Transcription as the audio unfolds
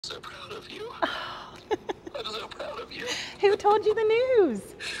So proud of you. I'm so proud of you. Who told you the news?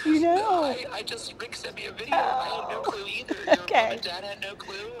 You know. No, I just, Rick sent me a video. I had no clue either. Your Okay. mom and dad had no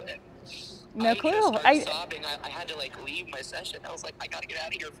clue. And No clue. I just started sobbing. I had to like leave my session. I was like, I gotta get out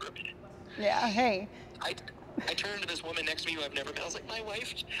of here for a minute. Yeah, hey. I turned to this woman next to me who I've never met. I was like, my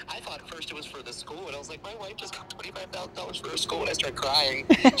wife, I thought at first it was for the school. And I was like, my wife just got $25,000 for her school. And I started crying.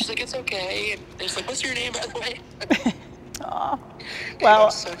 She's like, it's okay. And they're just like, what's your name, by the way? Aw. Well,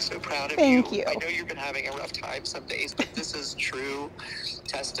 I'm so proud of thank you. I know you've been having a rough time some days, but this is true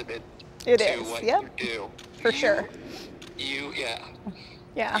testament to what yep. you do. For sure. Yeah.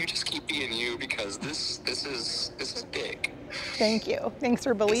 You just keep being you, because this is big. Thank you. Thanks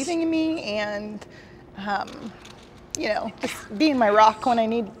for believing in me, and you know, just being my rock when I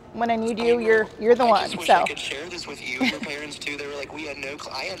need you. You're the one. I just wish so I could share this with you, your parents too. They were like,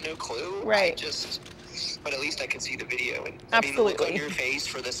 I had no clue. Right. But at least I could see the video. And absolutely. I mean, the look on your face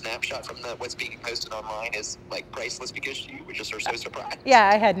for the snapshot from what's being posted online is like priceless, because you just are so surprised. Yeah,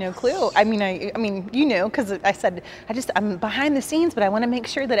 I had no clue. I mean, you knew, because I said I'm behind the scenes, but I want to make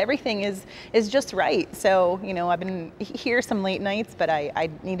sure that everything is just right. So, you know, I've been here some late nights, but I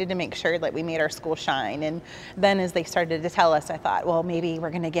needed to make sure that we made our school shine. And then as they started to tell us, I thought, well, maybe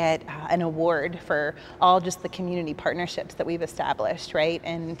we're going to get an award for all just the community partnerships that we've established, right?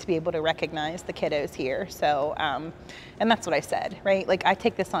 And to be able to recognize the kiddos here. So, and that's what I said, right? Like, I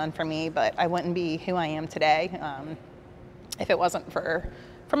take this on for me, but I wouldn't be who I am today if it wasn't for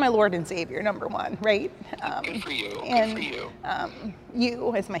my Lord and Savior, number one, right? Good for you. And, good for you.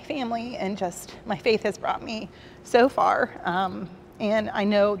 You as my family, and just my faith has brought me so far. And I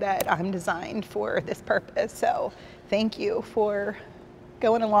know that I'm designed for this purpose. So thank you for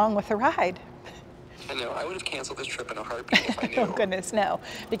going along with the ride. I know. I would have canceled this trip in a heartbeat if I knew. Oh, goodness, no.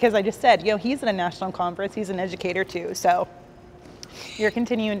 Because I just said, you know, he's at a national conference. He's an educator, too. So you're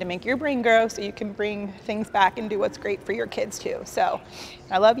continuing to make your brain grow so you can bring things back and do what's great for your kids, too. So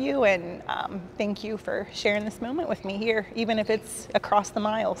I love you, and thank you for sharing this moment with me here, even if it's across the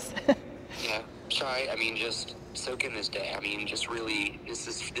miles. Yeah. Try, just soak in this day. Just really, this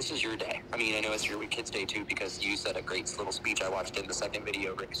is your day. I know it's your Kids Day too, because you said a great little speech. I watched in the second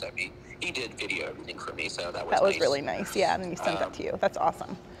video Rick sent me. He did video everything for me, so that was That was nice. really nice, yeah, and he sent that to you. That's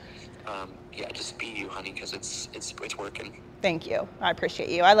awesome. Yeah, just be you, honey, because it's working. Thank you. I appreciate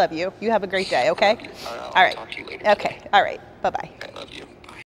you. I love you. You have a great day, okay? All right. I'll talk to you later. Okay. All right. Bye-bye.